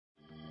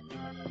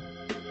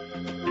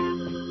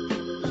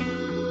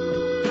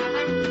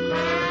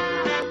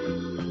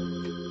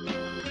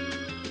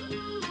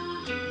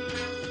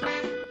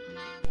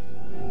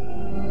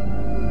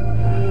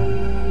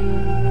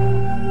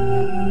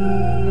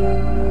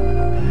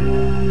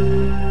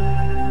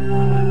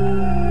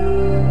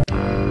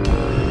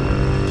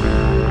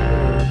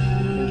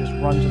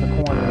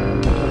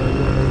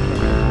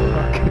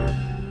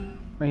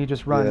you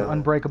just run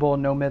Unbreakable,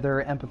 No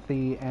Mither,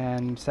 Empathy,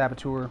 and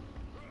Saboteur.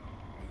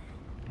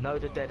 Know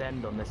the dead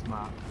end on this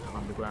map,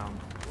 underground.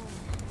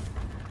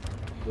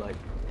 Like,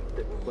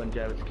 when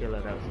Jared's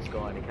killer, there was this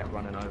guy and he kept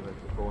running over to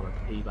the corner,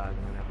 teabagging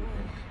and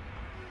everything.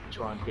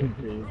 Trying to get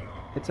to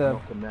it's a...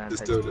 knock him there.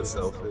 Just doing a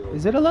selfie.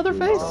 Is it a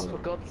Leatherface? Oh, for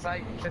God's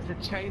sake, there's a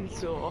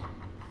chainsaw.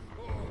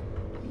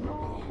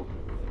 No.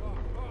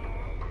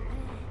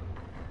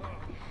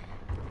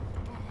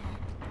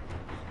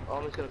 Oh,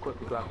 I'm just gonna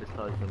quickly grab this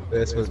token.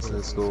 Basement's in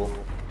the school.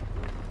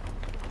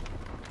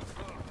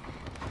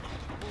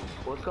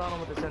 What's going on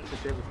with the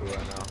sensitivity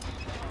right now?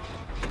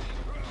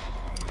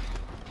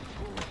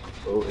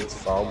 Oh, it's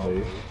found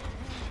me.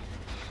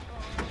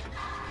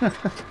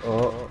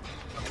 Oh,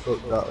 I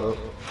fucked that up.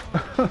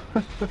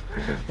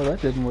 Well,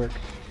 that didn't work.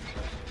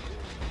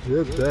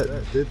 Yeah,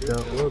 that did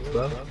not work,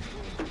 bro.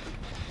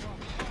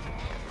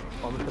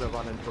 I'm just gonna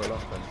run into a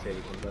lock and see if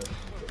we can go.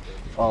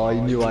 Oh, I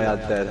knew I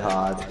had dead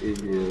hard in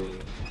you.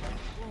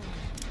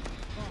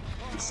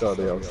 You saw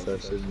the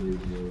obsession, you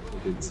knew. I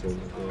didn't say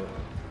anything.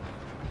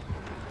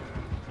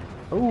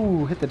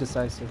 Oh, hit the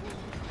decisive.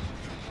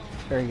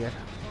 Very good.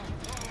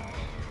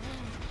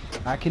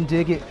 I can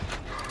dig it.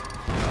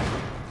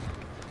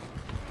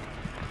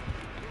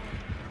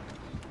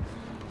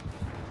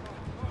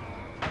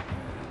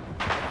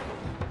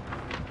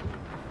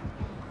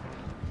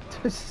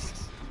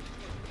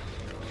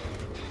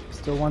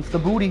 Still wants the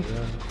booty.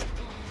 Yeah.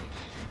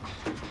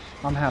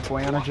 I'm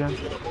halfway on a gym.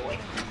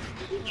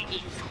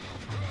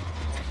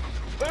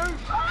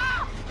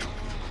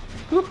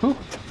 Woohoo!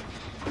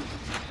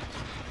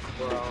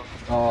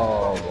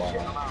 Oh,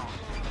 wow.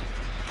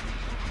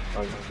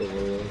 Thanks for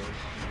the...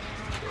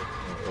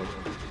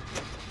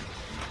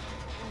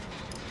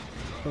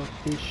 Fuck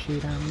this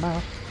shit I'm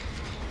out.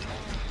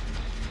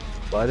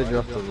 Why did you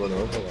have to run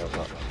over like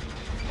that?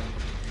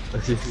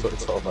 You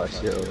fucked all that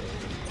shit up.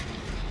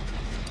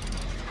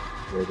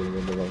 Waiting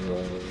in the wrong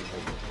way.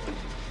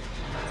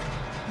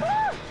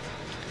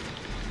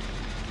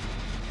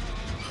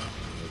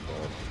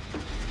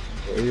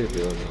 What are you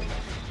doing, man?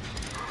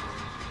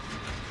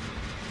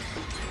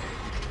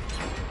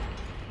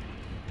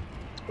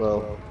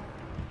 Well,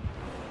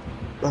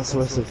 that's a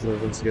lesson for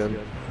once again.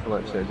 I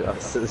might change it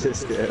after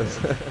this game.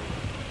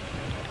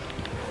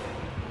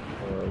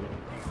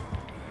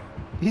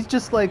 He's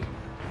just like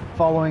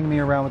following me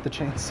around with the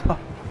chainsaw.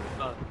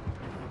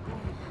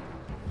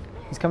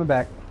 He's coming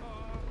back.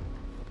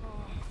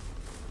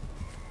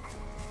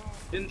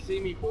 Didn't see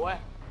me, boy.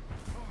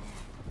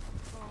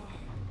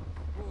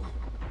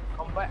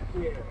 Come back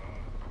here.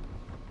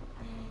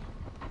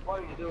 What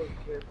are you doing,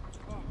 kid?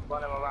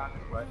 Running around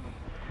this way.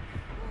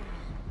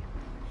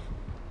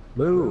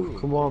 Move,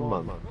 come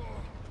on, man.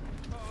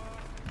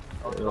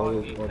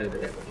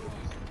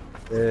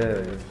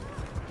 Yeah.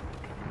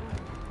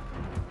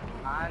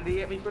 And he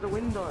hit me through the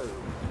window.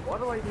 Why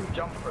do I even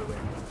jump through it?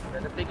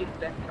 They're the biggest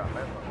death trap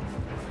ever.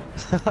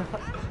 So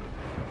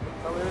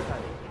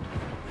irritating.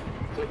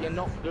 So you're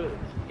not good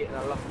getting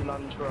a lucky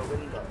lunge through a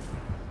window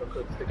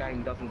because the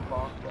game doesn't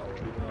pass well.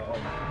 Even though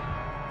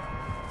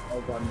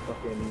I'll run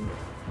fucking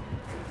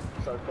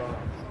so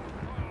fast.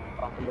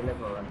 I can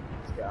deliver and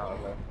just get out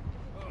of there.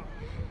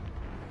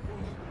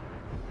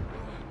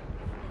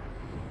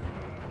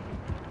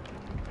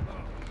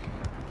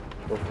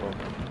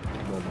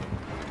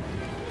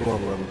 Come on,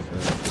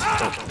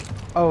 Leatherface.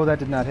 Oh, that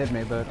did not hit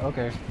me, but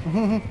okay.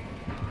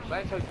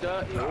 They're so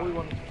dirty, all we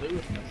want to do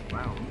is mess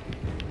around.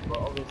 But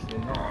obviously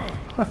not.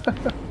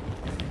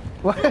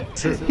 What?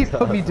 He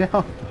put me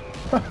down.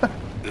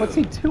 What's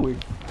he doing?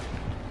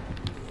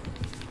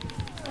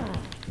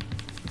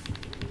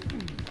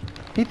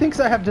 He thinks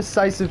I have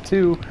decisive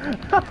too.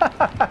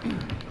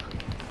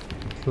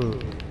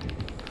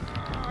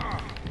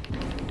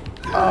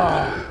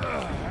 Oh.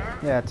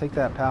 Yeah, take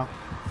that, pal.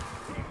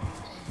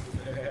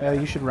 Yeah,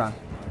 you should run.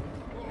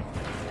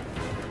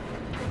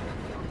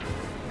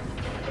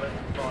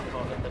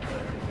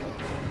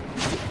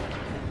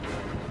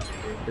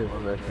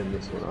 I'm making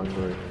this one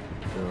angry,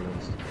 to be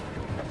honest.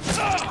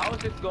 How is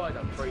this guy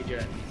done 3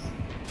 jets?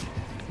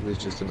 He's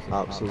just an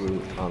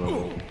absolute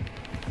animal.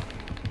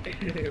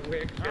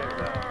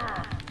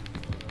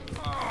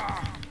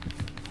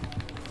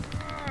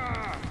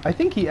 I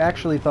think he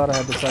actually thought I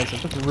had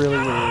decisive. That's really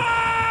weird.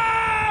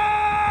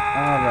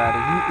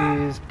 Alrighty,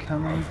 he is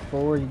coming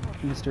for you,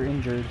 Mr.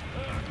 Injured.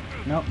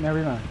 Nope,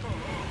 never mind.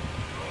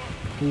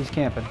 He's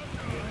camping.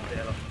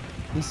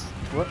 He's...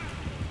 what?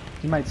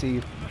 He might see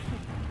you.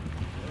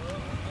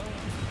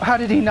 How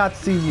did he not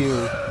see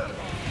you?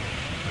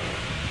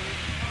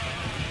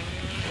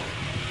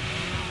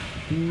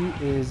 He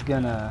is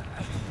gonna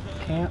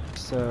camp,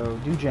 so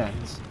do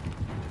gens.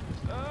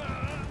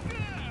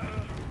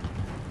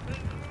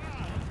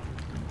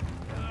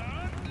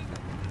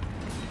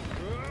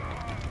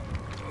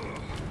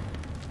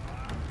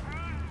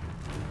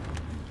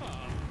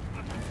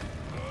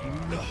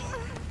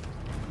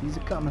 He's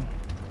a-coming.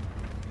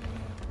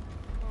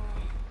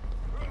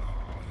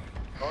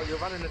 Oh, you're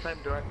running the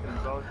same direction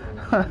as I was.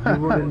 You're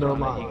running no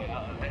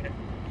man.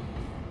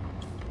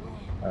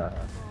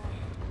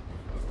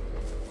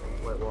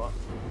 Wait, what?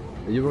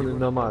 Are you running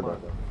Nomada?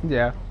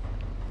 Yeah.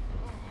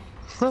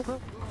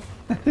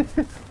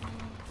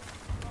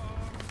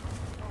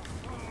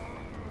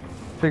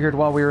 Figured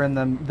while we were in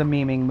the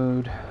memeing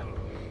mood.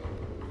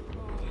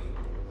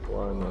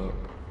 Why not?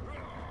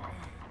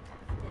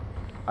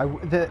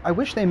 I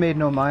wish they made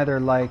No Mither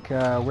like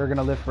We're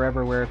Gonna Live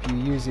Forever, where if you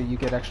use it, you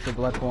get extra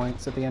blood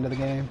points at the end of the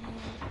game.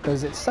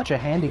 Because it's such a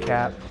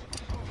handicap.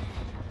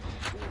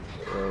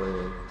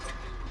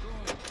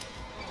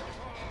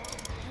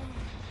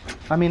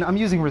 I mean, I'm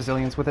using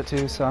resilience with it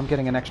too, so I'm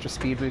getting an extra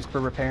speed boost for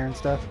repair and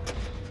stuff.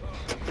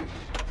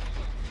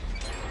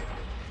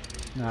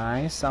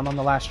 Nice. I'm on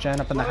the last gen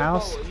up in the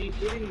house. Are you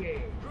kidding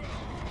me?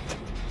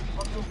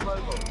 What's the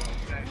slow-mo?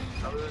 Okay,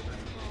 how is it?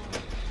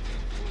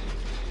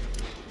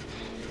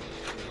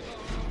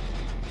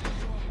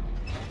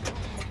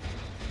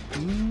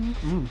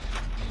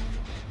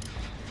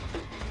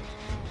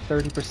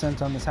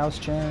 30% on this house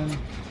gen.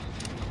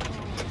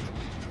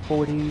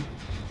 40.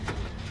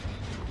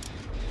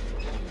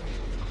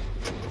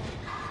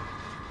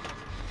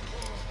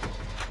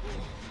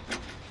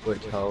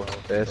 Which house?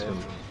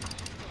 Basement?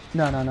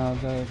 No,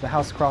 the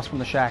house across from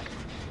the shack.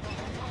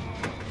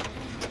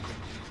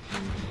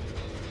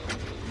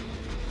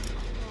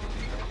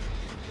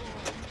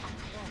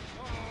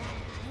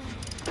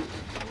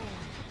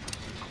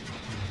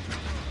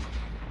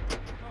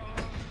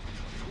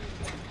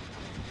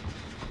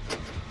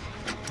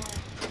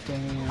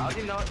 Damn. How do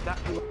you know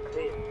exactly what it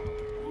is?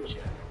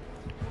 Bullshit.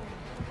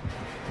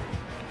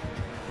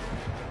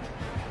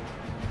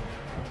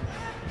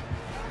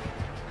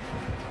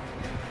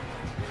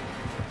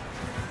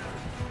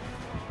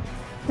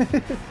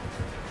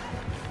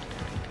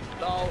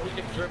 No, he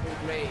just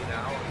dribbled me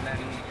now, and then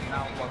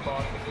now my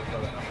boss is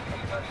going up.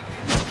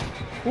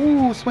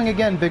 Ooh, swing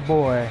again, big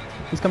boy.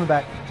 He's coming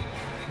back.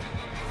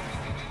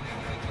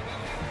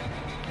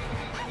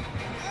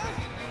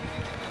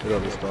 Get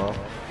on the star.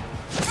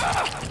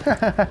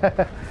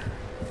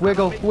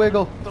 Wiggle,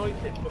 wiggle. So he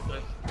sits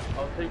because I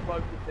was too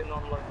focusing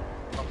on like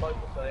my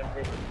focus on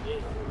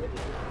everything.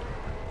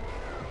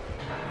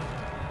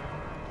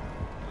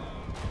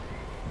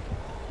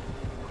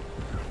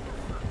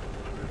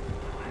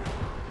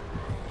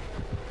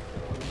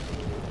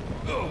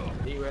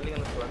 Are you really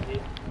gonna plug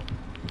it?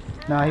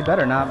 Nah, he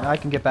better not. I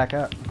can get back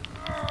up.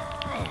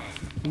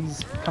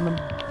 He's coming.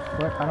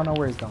 What? I don't know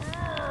where he's going.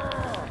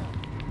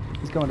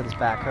 He's going to this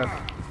back hook.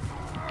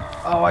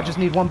 Oh, I just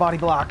need one body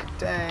block.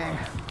 Dang.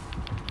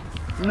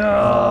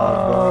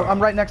 No! I'm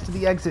right next to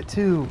the exit,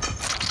 too.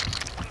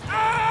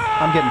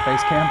 I'm getting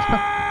face camped.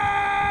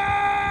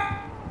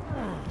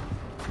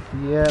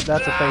 Yeah,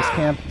 that's a face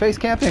camp. Face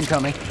camp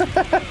incoming.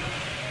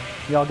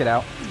 Y'all get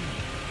out.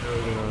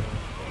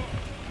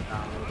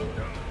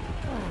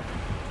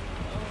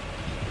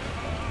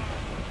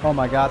 Oh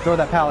my god, throw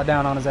that pallet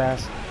down on his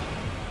ass.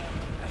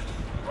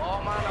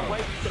 Oh man, I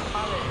wasted the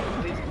pallet.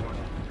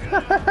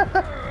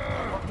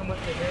 Fucking with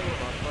the hill,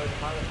 I throw the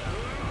pallet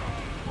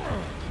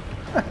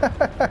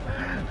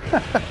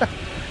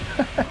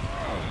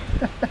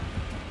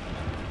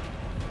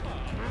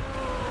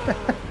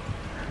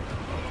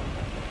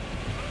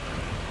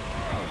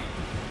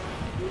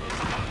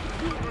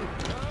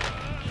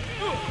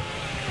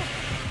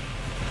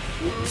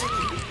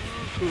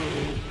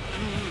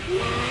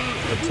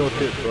I took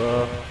it,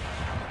 bro.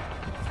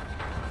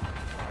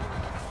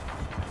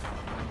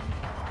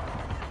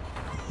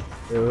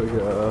 Here we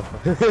go.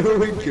 Here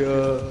we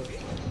go.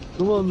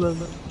 Come on, then.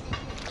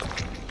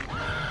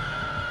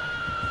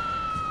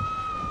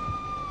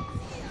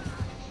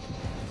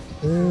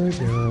 There we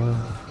go.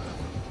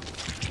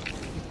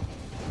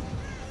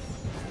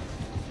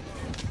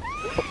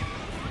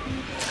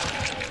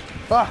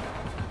 Ah!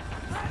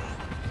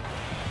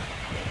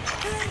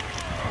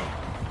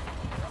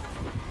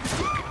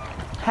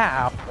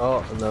 How?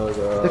 Oh, no,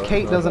 The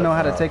Kate doesn't know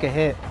how to take a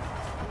hit.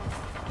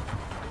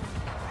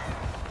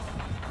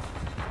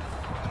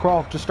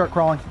 Crawl, just start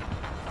crawling.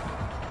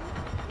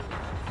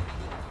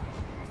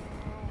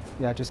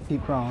 Yeah, just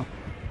keep crawling.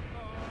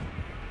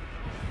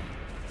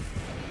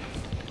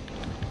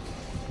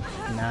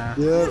 Nah.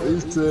 Yeah,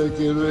 he's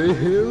taking me.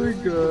 Here we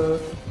go.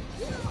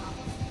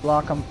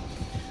 Block him.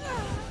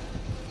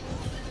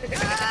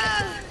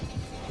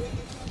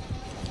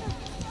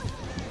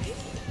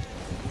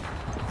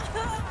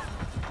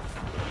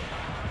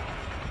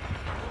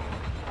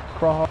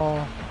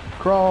 Crawl.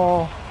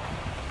 Crawl.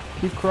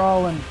 Keep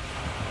crawling.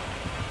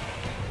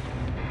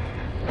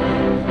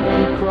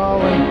 Keep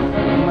crawling.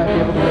 You might be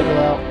able to wiggle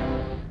out.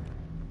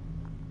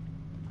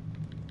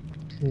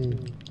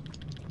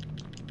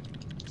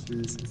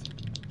 Jesus.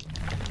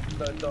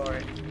 so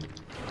sorry.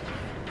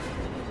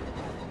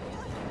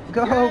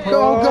 Go, go,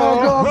 go,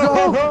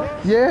 go, go!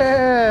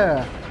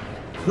 Yeah!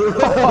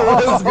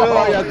 Let's go,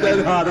 I got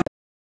that hard.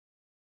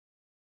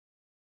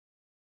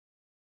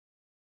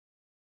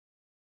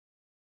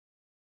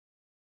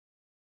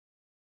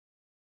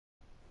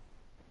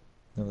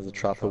 And there's a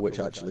trapper which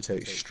actually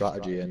takes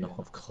strategy, and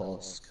of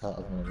course, can't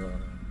have none of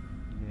that.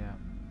 Yeah.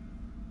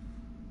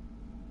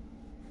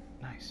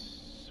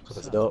 Nice.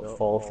 Because don't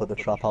fall for the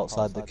trap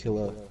outside the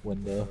killer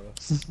window.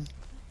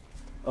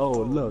 Oh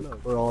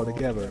look, we're all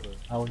together.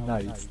 How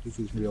nice. This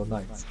is real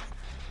nice.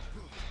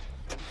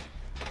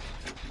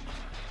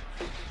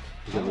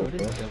 Oh,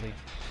 it is Billy.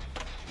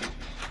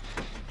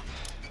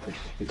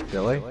 It's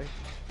Billy?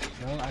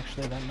 No,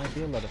 actually, that might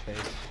be a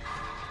Leatherface.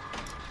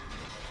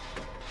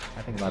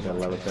 I think It might be a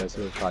Leatherface,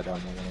 we'll try down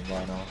the one and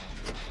why not.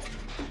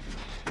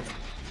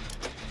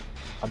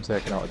 I'm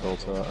taking out a gold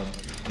totem.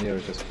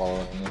 Mira's just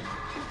following me.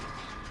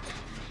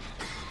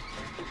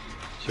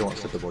 She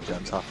wants to double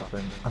gem tap, I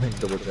think. I think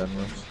double gem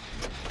rush.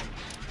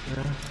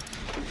 Yeah.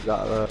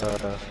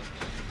 That,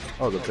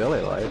 oh, the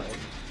Billy light.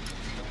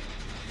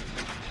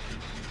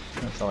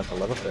 That sounds like a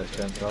Leatherface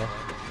gem though.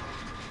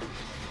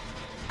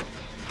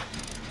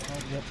 Oh,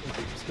 yep,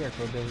 it's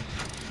Scarecrow Billy.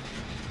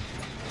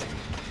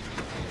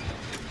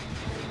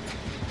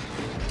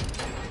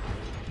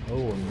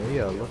 Oh,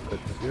 Mia, look at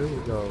you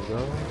go,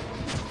 girl.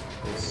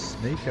 You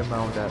sneak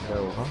around that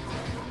hill, huh?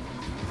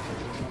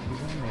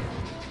 He's on me.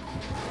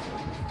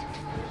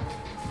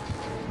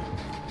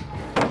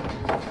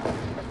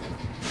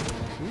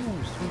 Ooh,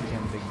 sweet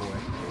him, big boy.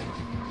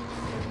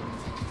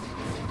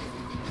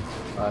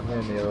 Me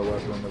and Mia are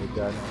working on the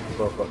gen. We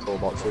both got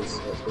toolboxes,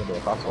 so it's going to be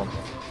a fast one.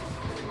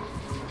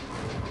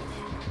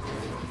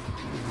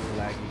 This is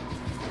laggy.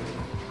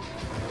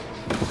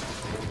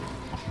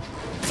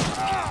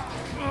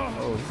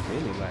 Oh, it's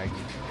really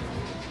laggy.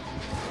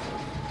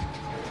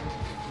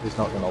 He's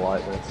not going to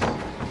like this.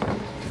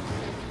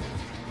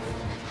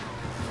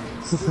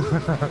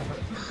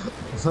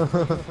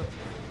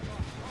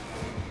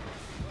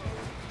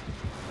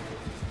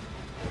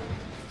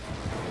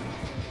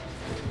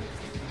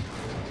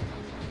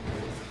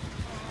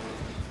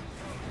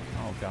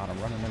 Oh god, I'm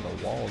running into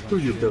walls. Who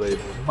you, Billy?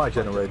 My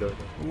generator.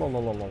 Lol,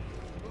 lol, lol, lol.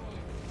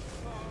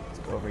 Let's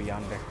go over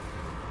yonder.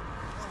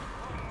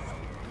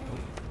 Oh,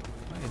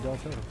 hey, Del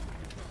Totem.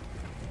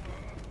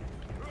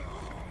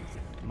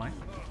 Mine?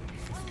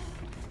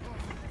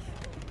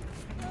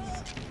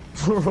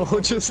 We're all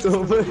just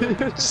over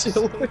here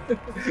chilling.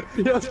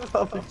 We have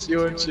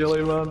barbecue and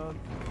chili, man.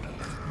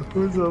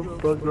 Who's up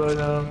front right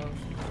now?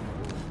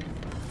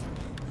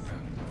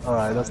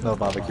 Alright, that's no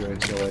barbecue and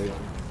chili.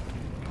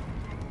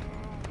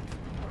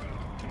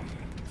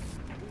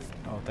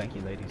 Oh, thank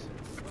you, ladies.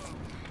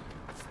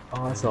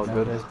 Oh, that's all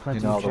good. There's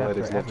plenty You know of the jet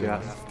ladies for love you.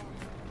 everyone.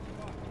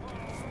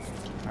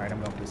 Alright, I'm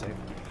going to be safe.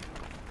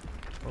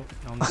 Oh,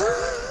 no,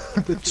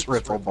 The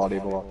triple body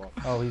block.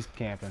 oh, he's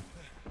camping.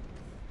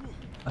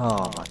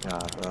 Oh my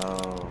god,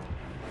 bro.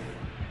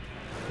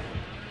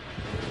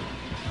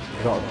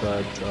 I got a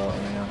third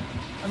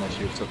and then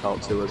she took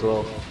out two as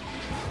well.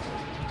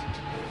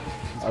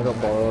 I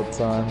got borrowed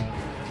time.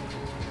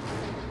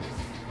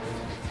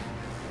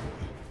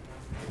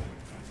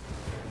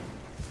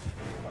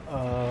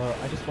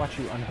 I just watch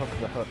you unhook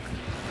the hook.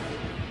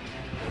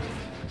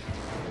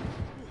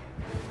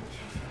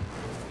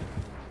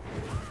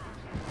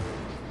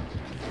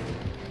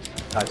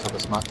 I took a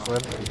smack for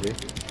him, GG.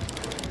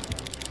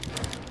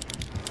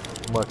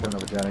 I'm working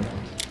another Jenny.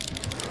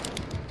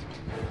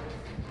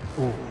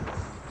 Ooh.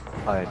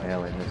 I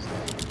nearly missed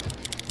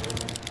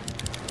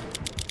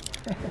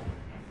that.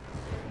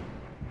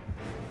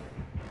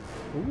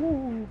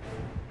 Ooh!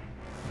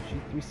 She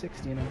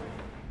 360 in him.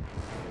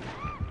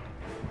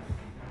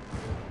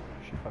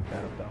 She fucked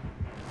that up though.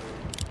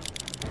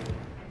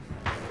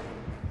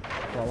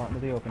 Crawl out into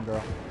the open,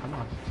 girl. Come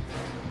on.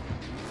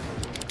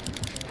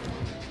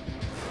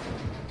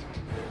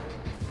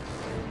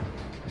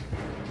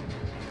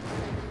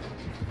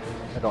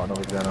 I got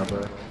another gen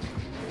over.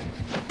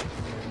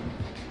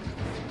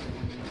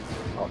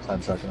 Oh,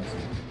 10 seconds.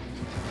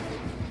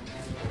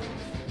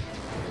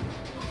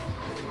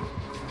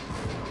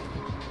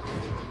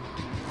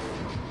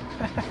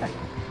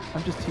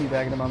 I'm just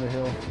teabagging him on the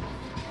hill.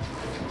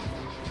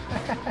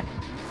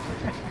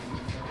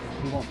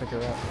 He won't pick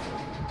her up.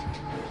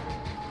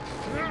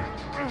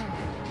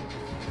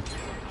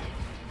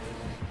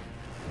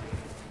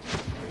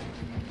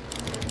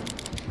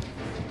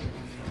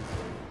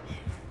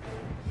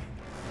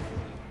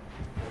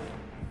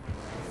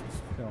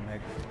 Go,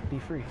 Meg. Be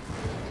free.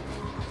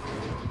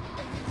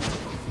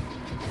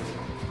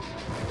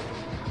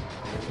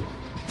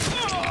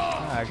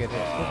 Ah, I get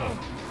hit.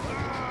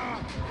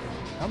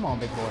 Come on,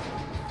 big boy.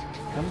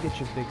 Come get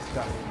your big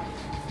stuff.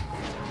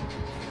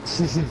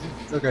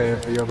 It's okay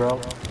for you, bro.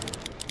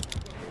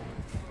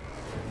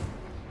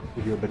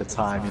 Give you a bit of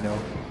time, you know.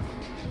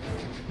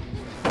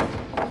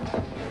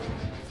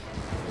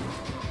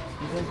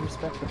 You guys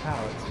respect the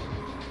pallets.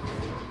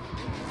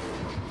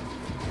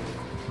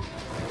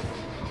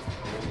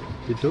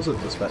 He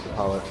doesn't respect the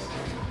pallets.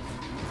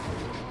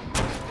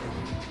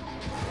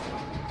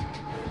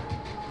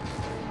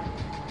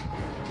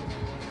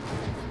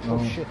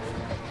 Oh shit.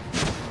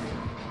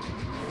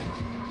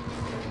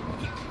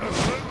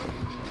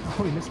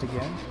 Oh, he missed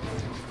again.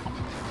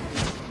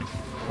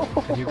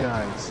 Can you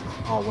guys?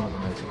 Oh, one of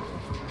them is.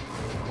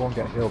 Won't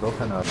get healed up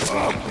in a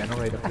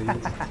generator,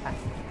 please.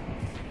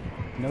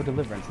 No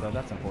deliverance though,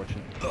 that's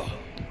unfortunate.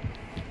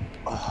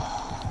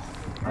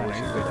 Oh, no,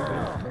 you're good,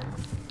 you're good.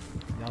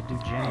 Y'all do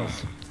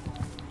Jenny's.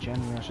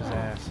 Jen rushes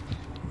ass.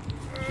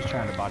 She's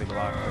trying to body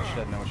block, but she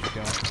doesn't know what she's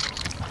doing.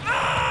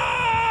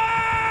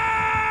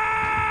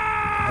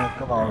 Oh,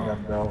 come on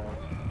then, bro.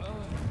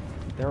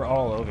 They're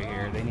all over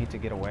here. They need to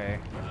get away.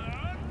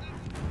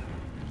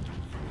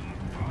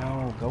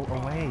 No, go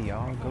away,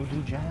 y'all. Go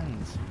do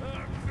Jen's.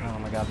 Oh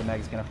my god, the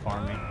Meg's gonna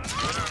farm me.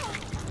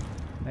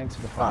 Thanks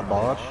for the farm.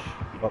 Bob.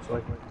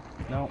 bitch.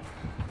 No,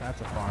 that's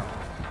a farm.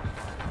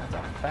 That's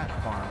a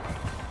fat farm.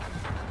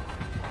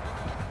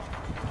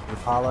 The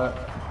pallet.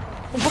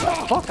 What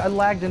the fuck? I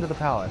lagged into the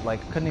pallet.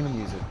 Like, couldn't even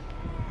use it.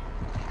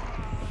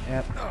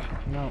 Yep.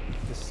 No,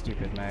 this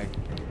stupid Meg.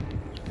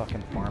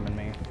 Fucking farming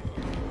me.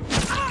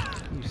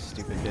 You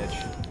stupid bitch.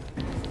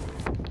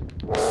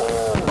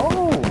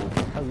 Oh!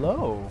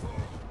 Hello!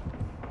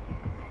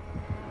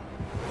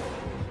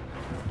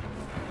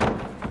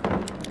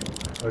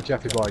 Oh,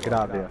 Jeffy boy, get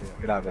out of here.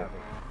 Get out of here.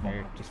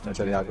 Here, just touch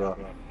I me. got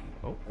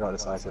Oh, I got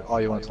decisive. Oh,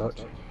 you want to touch?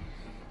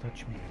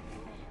 touch me.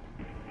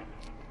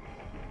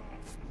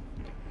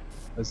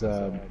 There's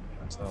something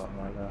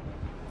right there.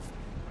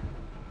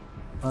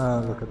 Ah,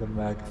 look at the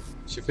Meg.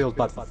 She feels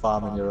bad for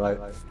farming, you're right.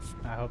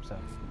 I hope so.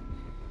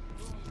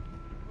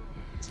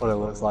 That's what it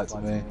looks like to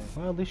me.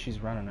 Well, at least she's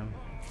running him.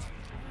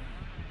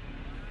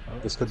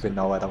 This could be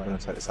nowhere. I'm going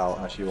to take this out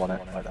unless you want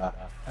it like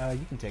that.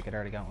 You can take it. I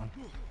already got one.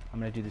 I'm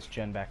gonna do this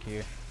gen back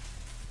here.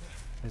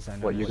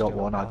 What, you got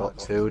one, I got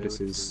two, this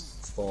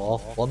is 4.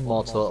 One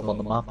more totem on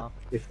the map,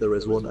 if there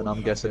is one, and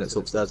I'm guessing it's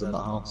upstairs in that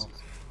house.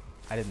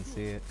 I didn't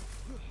see it.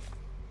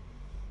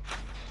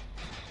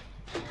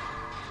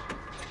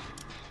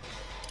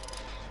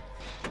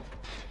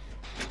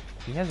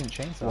 He hasn't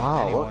chainsawed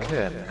Wow, anyone.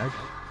 okay, Meg.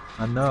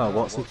 I know,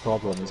 what's his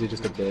problem? Is he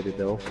just a baby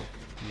Bill?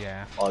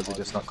 Yeah. Or is he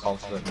just not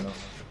confident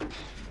enough?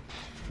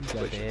 He's a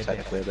Which baby.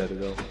 technically a baby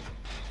Bill.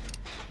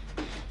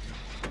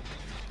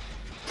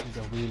 He's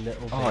a wee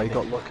little baby. Oh, he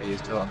got lucky,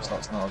 his totem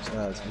slot's not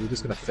upstairs. Are you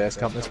just going to face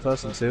camp this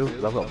person too?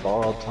 Because I've got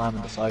borrowed time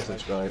and decisive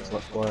strikes,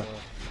 let's play.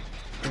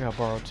 I got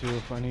borrowed too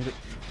if I need it.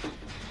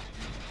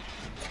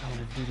 I'm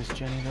gonna do this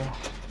Jenny though.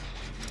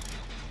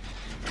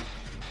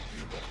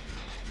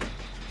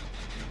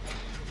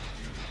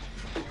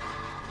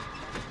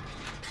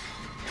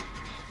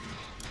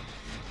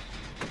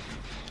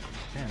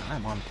 Man,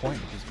 I'm on point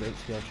with this great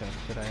skill check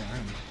today.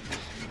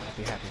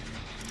 I'm happy.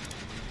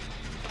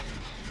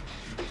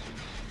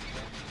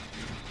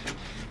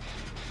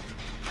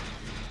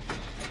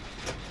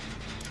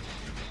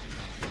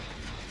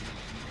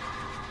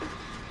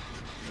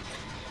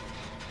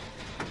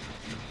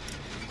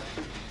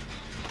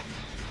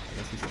 I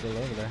guess he's still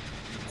over there.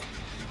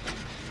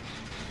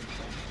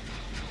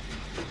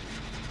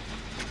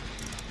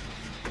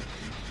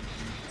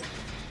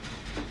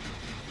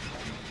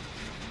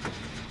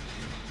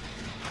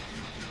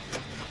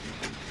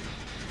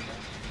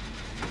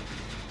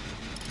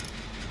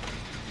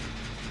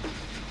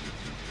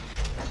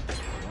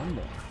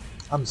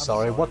 I'm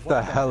sorry, what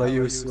the hell are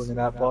you swinging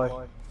at,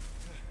 boy?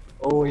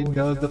 Oh, he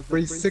knows the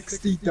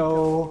 360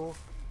 though.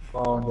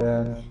 Come on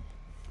then.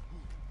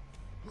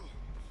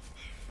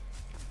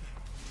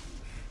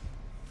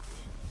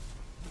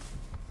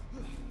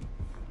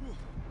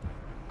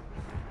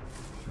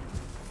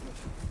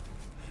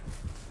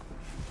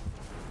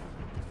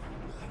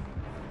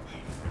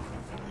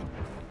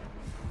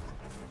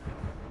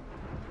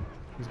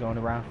 He's going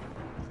around.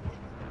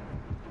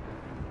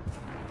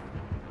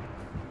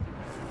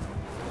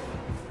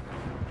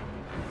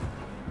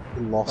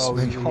 He lost Oh,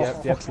 me.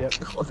 yep.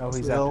 God, Oh,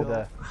 he's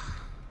hell.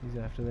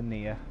 after the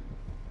Nia.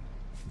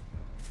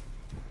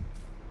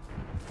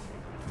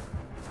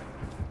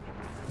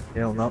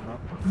 Hell no.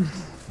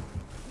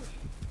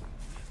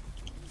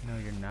 No,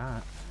 you're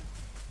not.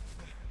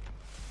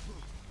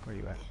 Where are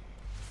you at?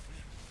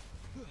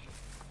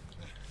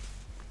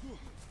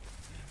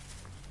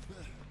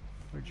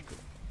 Where'd you go?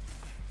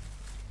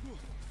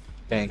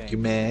 Thank you,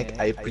 Meg.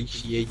 I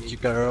appreciate you,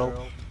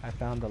 girl. I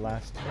found the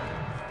last two.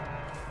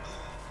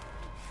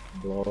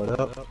 Blow it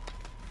up.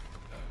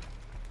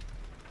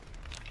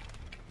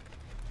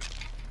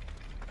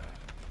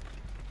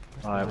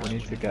 Alright, we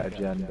need to get a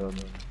gen done.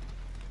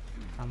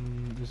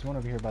 There's one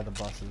over here by the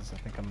buses. I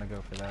think I'm gonna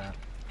go for that.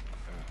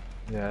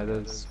 Yeah,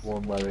 there's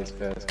one where he's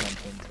face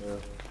camping too.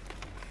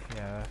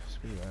 Yeah,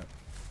 screw that.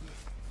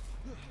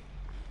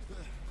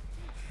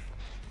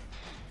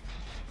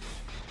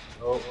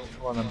 Oh,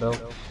 come on then,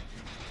 Bill.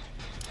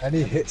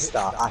 Any hit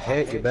start. I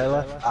hate you,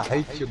 Bella. I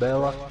hate you,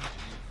 Bella.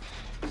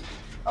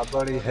 I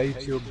bloody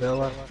hate you,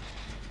 Bella.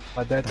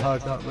 My dead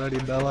heart's not ready,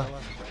 Bella.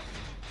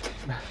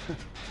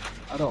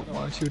 I don't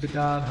want you to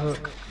die on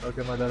hook.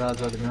 Okay, my dead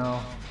heart's ready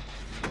now.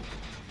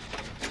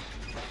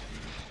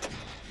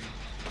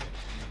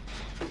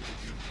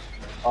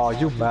 Oh,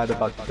 you mad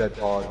about the dead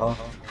heart, huh?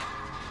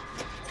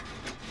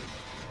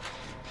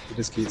 He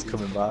just keeps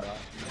coming back.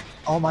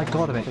 Oh my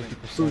god, I mean,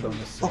 50% on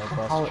this fucking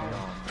bus pallet.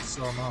 channel.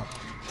 So much.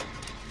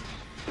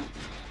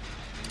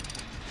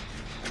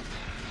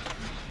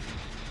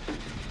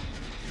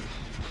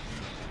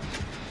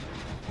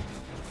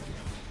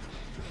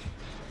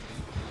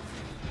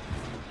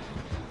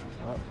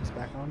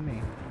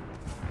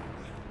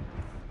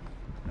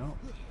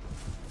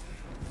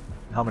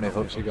 How many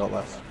hooks you got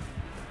left?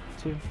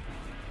 2.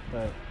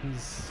 But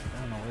he's...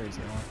 I don't know where he's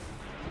going.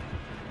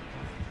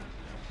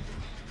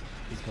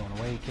 He's going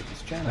away, kick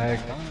his channel.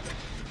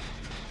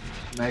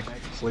 Meg,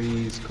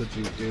 please, could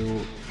you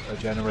do a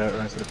generator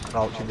instead of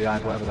crouching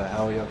behind whatever the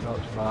hell you're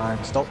crouching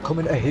behind? Stop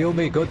coming to heal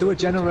me, go do a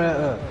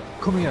generator!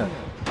 Come here!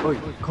 Oi,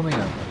 come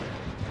here!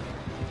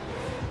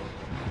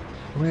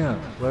 Come here,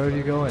 where are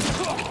you going?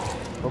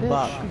 Come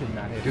back,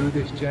 do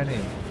this Jenny.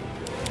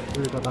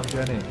 Do the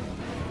goddamn Jenny.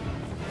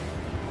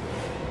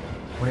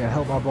 When you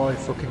help my boy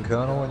fucking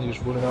Colonel and you're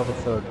just running over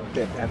for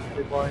getting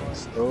empty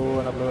points. Oh,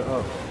 and I blew it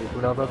up. You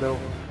run over Bill?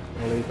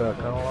 I'll leave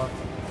Colonel on.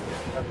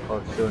 Of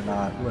course, doing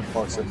that. You went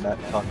boxing that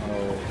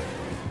tunnel.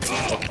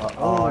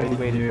 Oh, he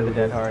waited for the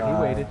dead hard.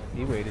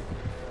 He waited.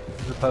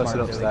 The person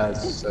upstairs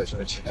searching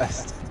the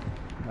chest.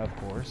 Of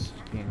course.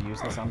 Being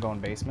useless. I'm going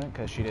basement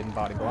because she didn't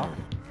body block.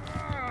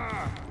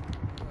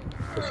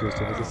 But she was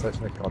too busy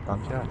searching the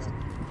goddamn chest.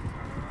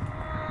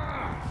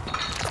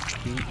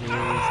 He is gonna stay in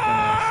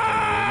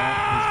that.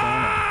 He's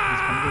going up.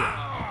 He's coming to it.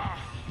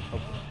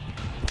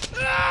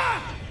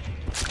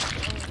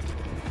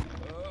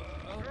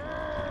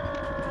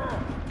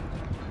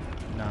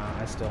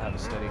 Nah, I still have a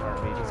steady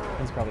heartbeat.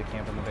 He's probably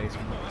camping in the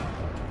basement.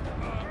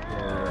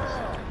 Yes.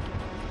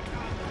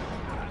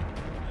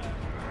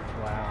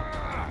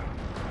 Wow.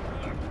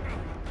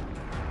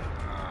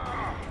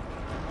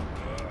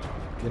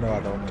 You know I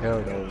don't care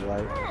though,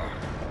 right?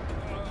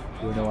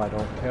 You know I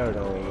don't care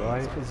though,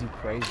 right? It's because you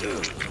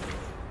crazy.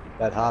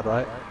 That hard,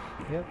 right?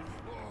 Yep.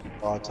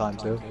 Hard time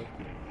too.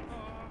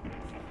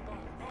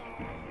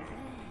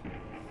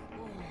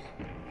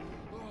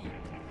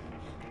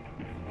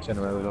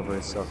 Generated over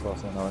is so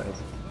close, I know it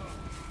is.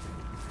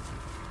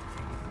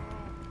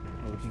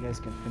 Well, if you guys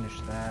can finish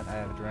that, I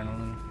have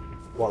adrenaline.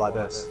 What, like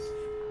this?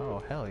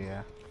 Oh, hell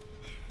yeah.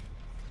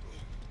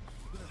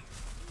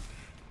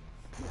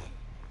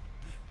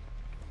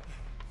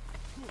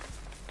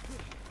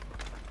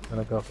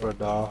 Gonna go for a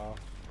door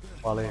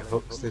while he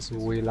hooks this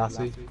wee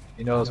lassie.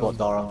 He knows what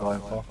door I'm going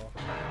for.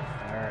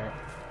 Alright.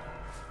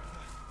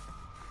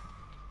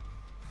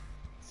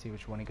 See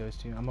which one he goes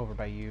to. I'm over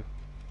by you.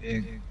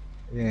 He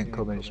ain't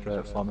coming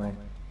straight for me.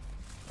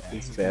 Yeah,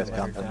 He's gonna face let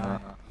her camping die.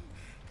 now.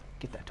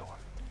 Get that door.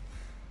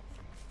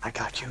 I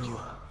got you.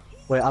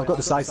 Wait, I've got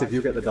decisive,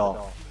 you get the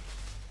door.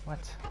 What?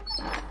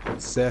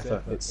 It's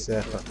safer, it's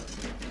safer.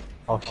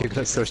 Oh, you're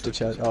gonna search the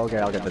chest. Oh, okay,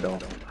 I'll get the door.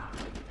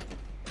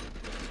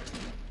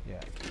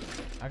 Yeah.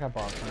 I got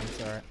borrowed time,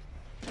 it's alright.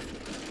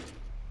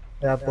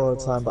 Yeah, I've borrowed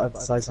time, but I've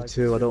decisive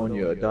too. I don't want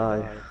you to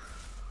die.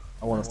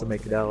 I want us to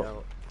make it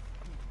out.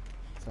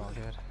 It's all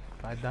good.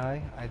 If I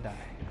die, I die.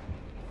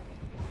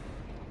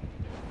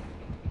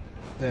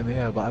 Same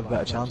here, but I have a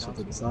better chance with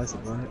the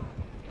decisive, right?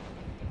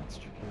 That's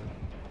true.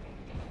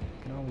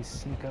 You can always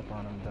sneak up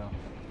on him, though.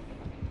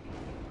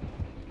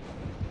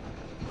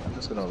 I'm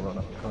just gonna run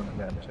up the corner and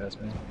get him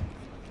chest me.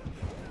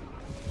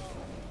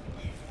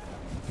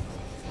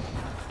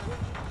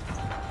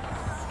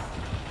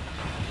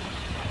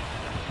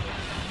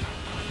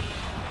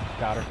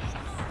 Got her.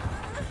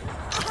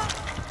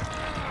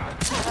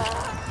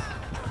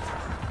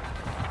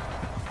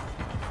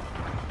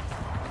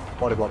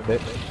 Body block,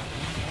 bitch.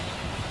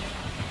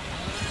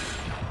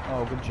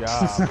 Oh, good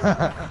job.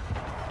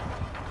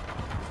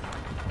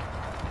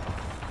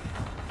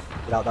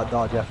 Get out that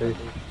door, Jeffy.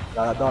 Get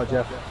out that door,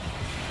 Jeff.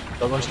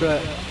 Don't run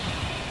straight.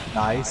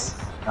 Nice.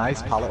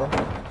 Nice. Pallet him.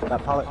 Get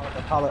that pallet. Get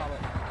that pallet.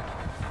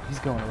 He's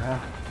going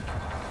around.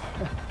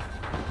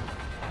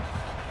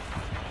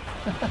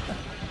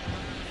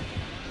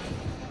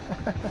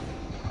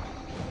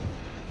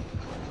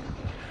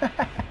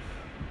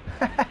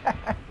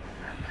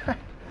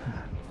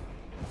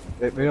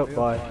 Hit me up,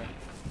 boy.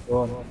 Go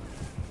on.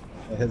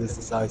 I hit this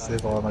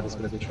decisive, or am I just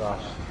gonna be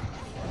trash?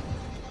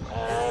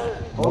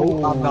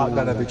 Oh, I'm not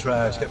gonna be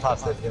trash. Get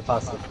past it. Get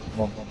past it.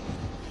 Come on.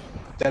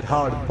 Dead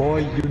hard, boy.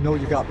 You know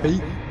you got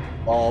beat.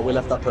 Oh, we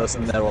left that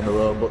person there on their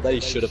own, but they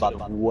should have had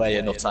way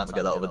enough time to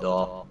get out of the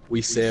door.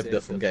 We saved her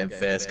from getting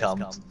face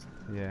camped.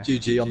 Yeah.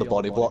 GG on the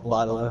body block,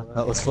 by the way.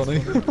 That was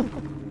funny.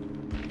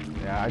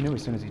 Yeah, I knew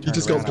as soon as he turned He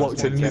just got around, I was blocked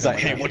in and gonna he's get like,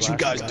 him hey, with what that you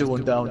guys flash.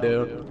 doing down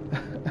there? That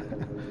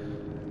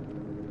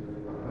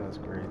was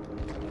great.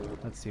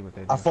 Let's see what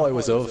they do. I thought it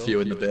was over for you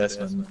in the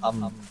basement.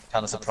 I'm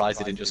kind of surprised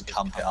he didn't just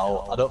camp it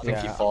out. I don't think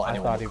he thought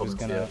anyone would come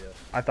to you.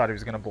 I thought he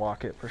was gonna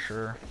block it for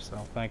sure, so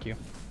thank you.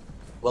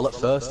 Well, at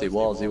first he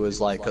was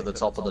like at the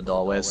top of the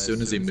doorway. As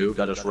soon as he moved,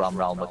 I just ran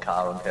round the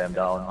car and came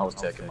down. I was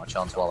taking my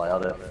chance while I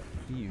had it.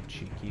 You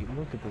cheeky.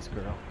 Look at this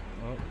girl.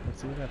 Oh, let's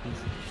see what happens.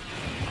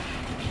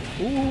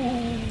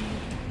 Ooh!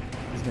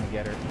 He's gonna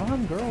get her.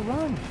 Run, girl,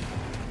 run!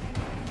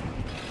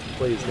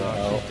 Please Oh,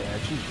 no. she's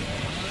dead. She's dead.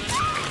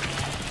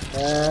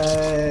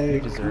 Hey,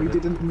 You deserve we it.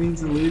 didn't mean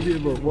to leave you,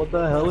 but what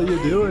the hell are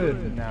you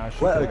doing? No,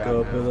 she Let her could've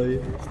go, gotten Billy.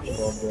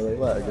 Come on, Billy,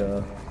 let her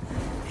go.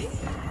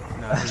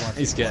 No, he wants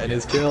He's getting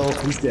his kill.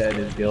 He's getting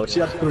his kill. She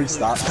had 3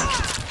 stats.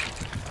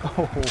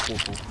 Oh,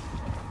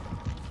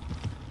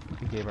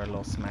 he gave her a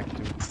little smack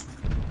too.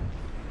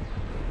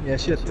 Yeah,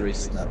 she had 3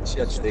 snaps. She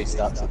had 3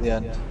 stats at the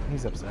end.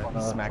 He's upset. On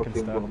He's a smacking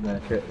fucking stuff. one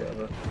minute hit,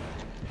 whatever.